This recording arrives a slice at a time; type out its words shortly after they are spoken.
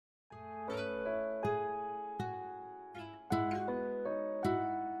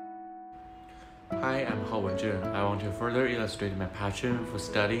Hi, I'm Haowen Zheng. I want to further illustrate my passion for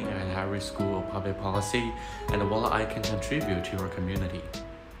studying at Harris School of Public Policy and what I can contribute to your community.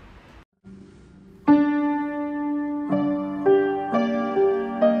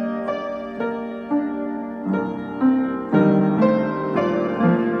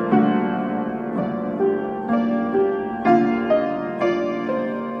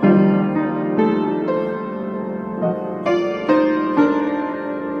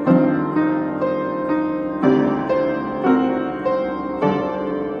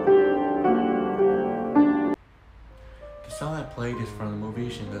 The song I played is from the movie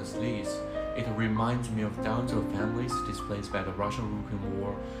Schindler's List. It reminds me of thousands of families displaced by the Russian-Ukraine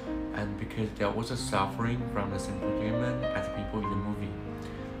war, and because there was a suffering from the same predicament as people in the movie.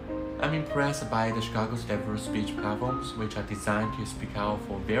 I'm impressed by the Chicago's diverse speech platforms, which are designed to speak out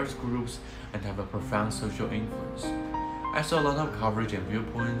for various groups and have a profound social influence. I saw a lot of coverage and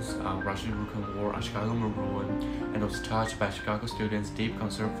viewpoints on Russian-Ukraine war and Chicago Maroon, and was touched by Chicago students' deep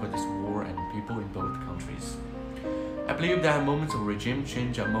concern for this war and people in both countries. I believe that moments of regime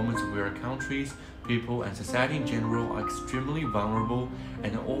change are moments where countries, people, and society in general are extremely vulnerable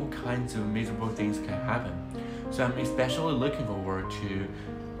and all kinds of miserable things can happen. So I'm especially looking forward to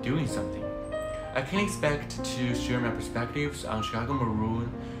doing something. I can expect to share my perspectives on Chicago Maroon,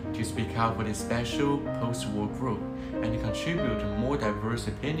 to speak out for this special post-war group, and to contribute more diverse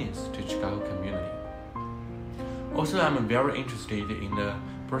opinions to the Chicago community. Also, I'm very interested in the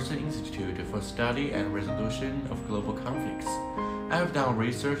Person Institute for Study and Resolution of Global Conflicts. I have done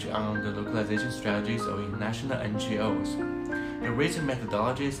research on the localization strategies of international NGOs. The research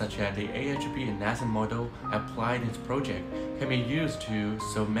methodologies such as the AHP and NASA model applied in this project can be used to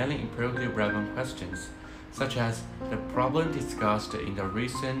solve many empirically relevant questions, such as the problem discussed in the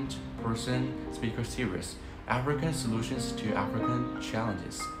recent Person Speaker Series, African Solutions to African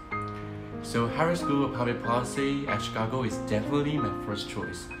Challenges. So Harris School of Public Policy at Chicago is definitely my first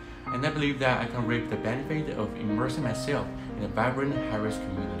choice, and I believe that I can reap the benefit of immersing myself in a vibrant Harris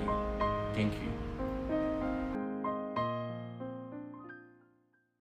community. Thank you.